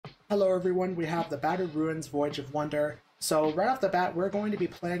Hello everyone, we have the Battered Ruins Voyage of Wonder. So right off the bat, we're going to be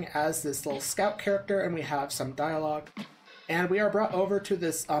playing as this little scout character, and we have some dialogue. And we are brought over to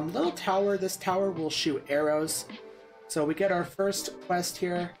this little tower. This tower will shoot arrows. So we get our first quest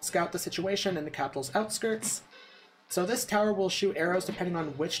here, scout the situation in the capital's outskirts. So this tower will shoot arrows depending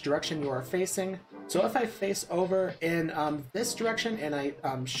on which direction you are facing. So if I face over in this direction and I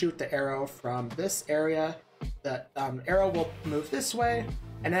shoot the arrow from this area, the arrow will move this way.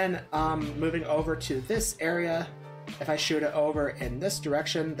 And then moving over to this area, if I shoot it over in this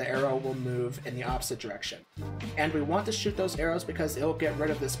direction, the arrow will move in the opposite direction. And we want to shoot those arrows because it'll get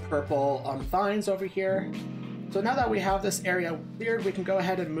rid of this purple vines over here. So now that we have this area cleared, we can go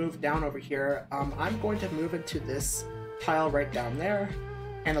ahead and move down over here. I'm going to move into this tile right down there,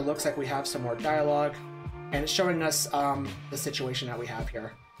 and it looks like we have some more dialogue, and it's showing us the situation that we have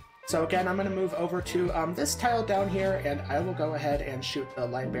here. So again, I'm going to move over to this tile down here, and I will go ahead and shoot the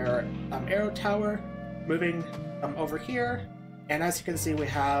Lightbearer arrow tower, moving over here. And as you can see, we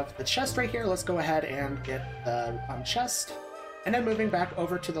have the chest right here. Let's go ahead and get the chest. And then moving back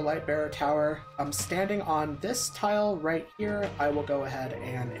over to the Lightbearer tower, standing on this tile right here, I will go ahead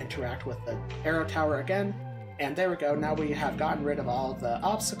and interact with the arrow tower again. And there we go, now we have gotten rid of all the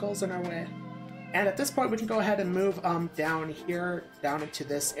obstacles in our way. And at this point we can go ahead and move down here, down into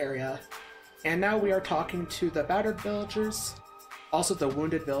this area. And now we are talking to the battered villagers, also the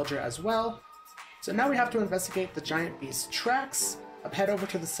wounded villager as well. So now we have to investigate the giant beast tracks, head over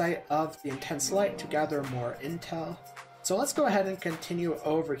to the site of the intense light to gather more intel. So let's go ahead and continue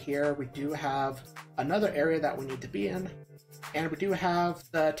over here. We do have another area that we need to be in. And we do have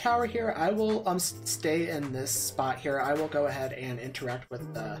the tower here. I will stay in this spot here. I will go ahead and interact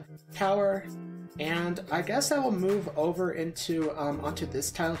with the tower. And I guess I will move over into onto this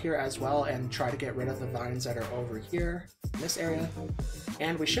tile here as well and try to get rid of the vines that are over here in this area.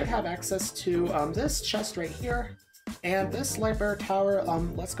 And we should have access to this chest right here. And this Lightbearer tower,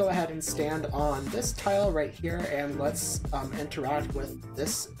 let's go ahead and stand on this tile right here, and let's interact with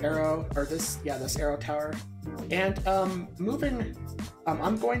this arrow, or this arrow tower. And I'm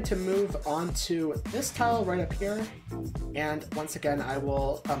going to move onto this tile right up here, and once again I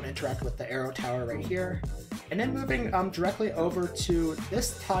will interact with the arrow tower right here. And then moving directly over to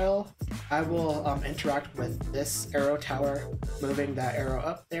this tile, I will interact with this arrow tower, moving that arrow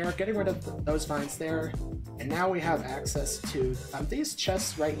up there, getting rid of those vines there. And now we have access to these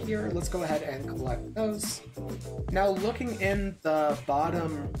chests right here. Let's go ahead and collect those. Now looking in the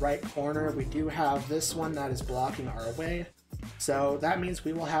bottom right corner, we do have this one that is blocking our way. So that means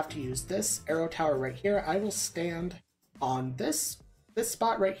we will have to use this arrow tower right here. I will stand on this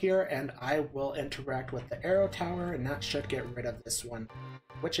spot right here, and I will interact with the arrow tower, and that should get rid of this one,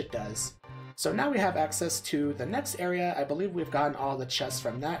 which it does. So now we have access to the next area. I believe we've gotten all the chests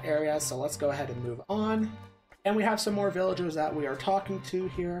from that area, so let's go ahead and move on. And we have some more villagers that we are talking to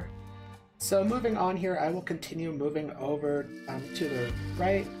here. So moving on here, I will continue moving over to the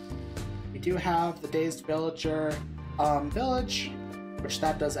right. We do have the Dazed Villager village, which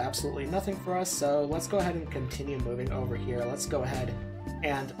that does absolutely nothing for us, so let's go ahead and continue moving over here. Let's go ahead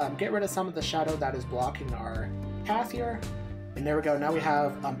and get rid of some of the shadow that is blocking our path here. And there we go, now we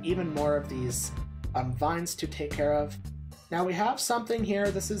have even more of these vines to take care of. Now we have something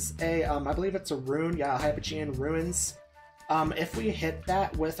here. This is a, I believe it's a rune, yeah, Hypogean Ruins. If we hit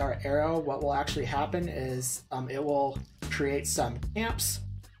that with our arrow, what will actually happen is it will create some camps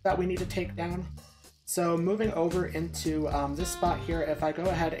that we need to take down. So moving over into this spot here, if I go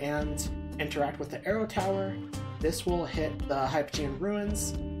ahead and interact with the arrow tower, this will hit the Hypogean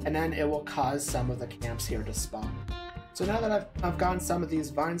Ruins, and then it will cause some of the camps here to spawn. So now that I've gotten some of these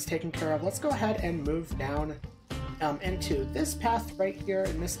vines taken care of, let's go ahead and move down into this path right here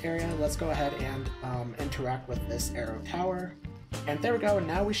in this area. Let's go ahead and interact with this arrow tower. And there we go,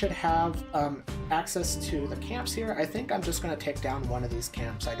 now we should have access to the camps here. I think I'm just going to take down one of these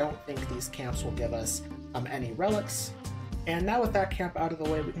camps. I don't think these camps will give us any relics. And now with that camp out of the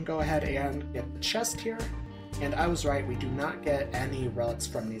way, we can go ahead and get the chest here. And I was right, we do not get any relics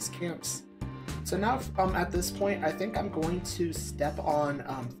from these camps. So now at this point, I think I'm going to step on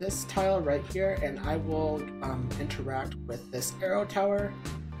this tile right here, and I will interact with this arrow tower.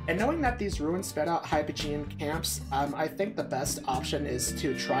 And knowing that these ruins spit out Hypogean camps, I think the best option is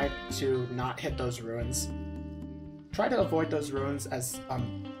to try to not hit those ruins. Try to avoid those ruins as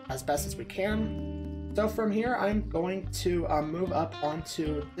best as we can. So from here, I'm going to move up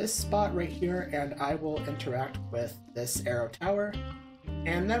onto this spot right here, and I will interact with this arrow tower.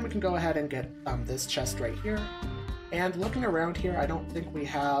 And then we can go ahead and get this chest right here. And looking around here, I don't think we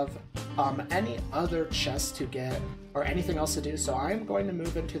have any other chests to get or anything else to do, so I'm going to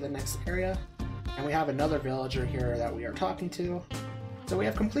move into the next area. And we have another villager here that we are talking to. So we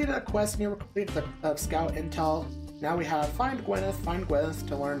have completed a quest here, we completed the scout intel. Now we have find Gwyneth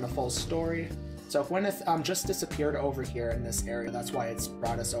to learn the full story. So Gwyneth just disappeared over here in this area, that's why it's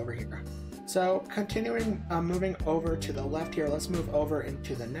brought us over here. So continuing, moving over to the left here, let's move over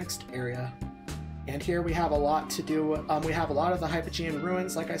into the next area. And here we have a lot to do. We have a lot of the Hypogean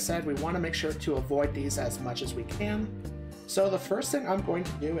ruins. Like I said, we want to make sure to avoid these as much as we can. So the first thing I'm going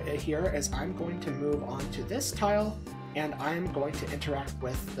to do here is I'm going to move on to this tile, and I'm going to interact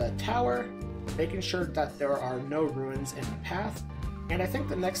with the tower, making sure that there are no ruins in the path. And I think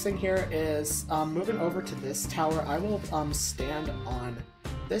the next thing here is moving over to this tower. I will stand on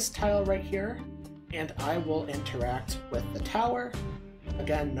this tile right here, and I will interact with the tower.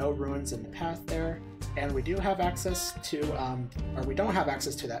 Again, no ruins in the path there. And we do have access to, or we don't have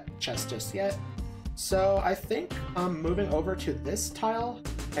access to that chest just yet. So I think moving over to this tile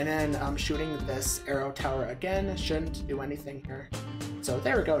and then shooting this arrow tower again shouldn't do anything here. So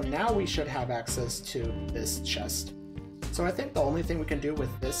there we go, now we should have access to this chest. So I think the only thing we can do with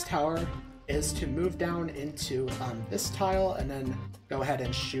this tower is to move down into this tile and then go ahead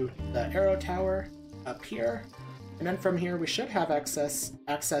and shoot the arrow tower up here. And then from here we should have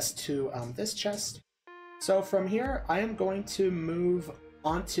access to this chest. So from here I am going to move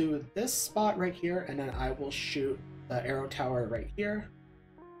onto this spot right here, and then I will shoot the arrow tower right here.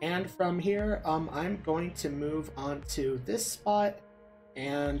 And from here I'm going to move onto this spot,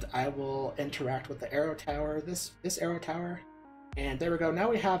 and I will interact with the arrow tower, this arrow tower. And there we go,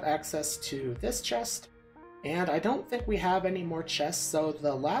 now we have access to this chest. And I don't think we have any more chests, so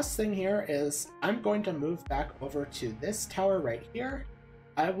the last thing here is I'm going to move back over to this tower right here.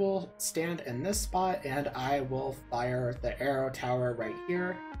 I will stand in this spot and I will fire the arrow tower right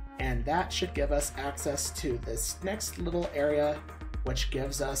here, and that should give us access to this next little area, which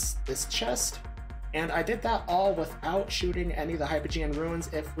gives us this chest. And I did that all without shooting any of the Hypogean ruins.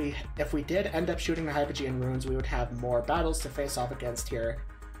 If we did end up shooting the Hypogean ruins, we would have more battles to face off against here,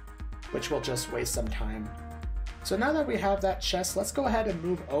 which will just waste some time. So now that we have that chest, let's go ahead and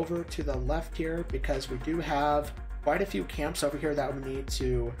move over to the left here, because we do have quite a few camps over here that we need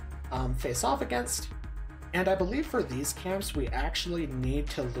to face off against. And I believe for these camps we actually need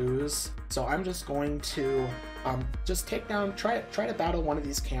to lose. So I'm just going to just take down, try to battle one of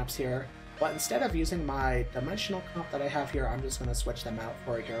these camps here. But instead of using my dimensional comp that I have here, I'm just going to switch them out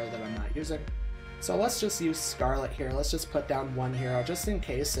for a hero that I'm not using. So let's just use Scarlet here. Let's just put down one hero just in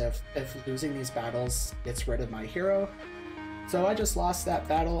case if losing these battles gets rid of my hero. So I just lost that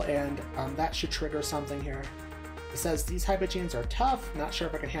battle, and that should trigger something here. It says these Hypogeans are tough, not sure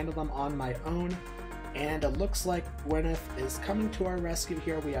if I can handle them on my own. And it looks like Gwyneth is coming to our rescue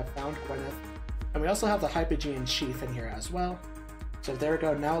here. We have found Gwyneth. And we also have the Hypogean Chief in here as well. So there we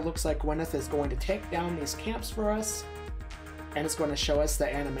go, now it looks like Gwyneth is going to take down these camps for us. And it's going to show us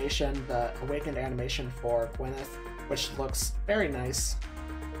the animation, the awakened animation for Gwyneth, which looks very nice.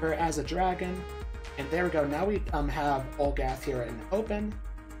 Her as a dragon. And there we go, now we have Olgath here in open.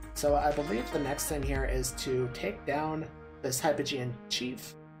 So I believe the next thing here is to take down this Hypogean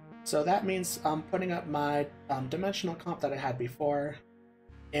Chief. So that means putting up my dimensional comp that I had before.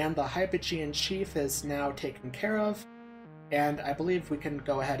 And the Hypogean Chief is now taken care of. And I believe we can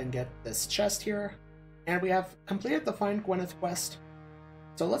go ahead and get this chest here. And we have completed the Find Gwyneth quest.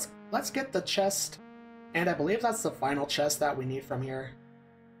 So let's get the chest. And I believe that's the final chest that we need from here.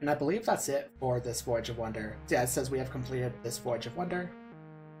 And I believe that's it for this Voyage of Wonder. Yeah, it says we have completed this Voyage of Wonder.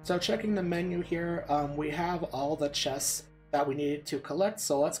 So checking the menu here, we have all the chests that we needed to collect,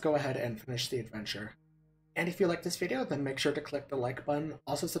 so let's go ahead and finish the adventure. And if you like this video, then make sure to click the like button.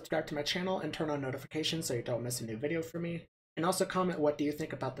 Also subscribe to my channel and turn on notifications so you don't miss a new video from me. And also comment what do you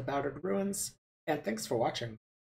think about the Battered Ruins. And thanks for watching.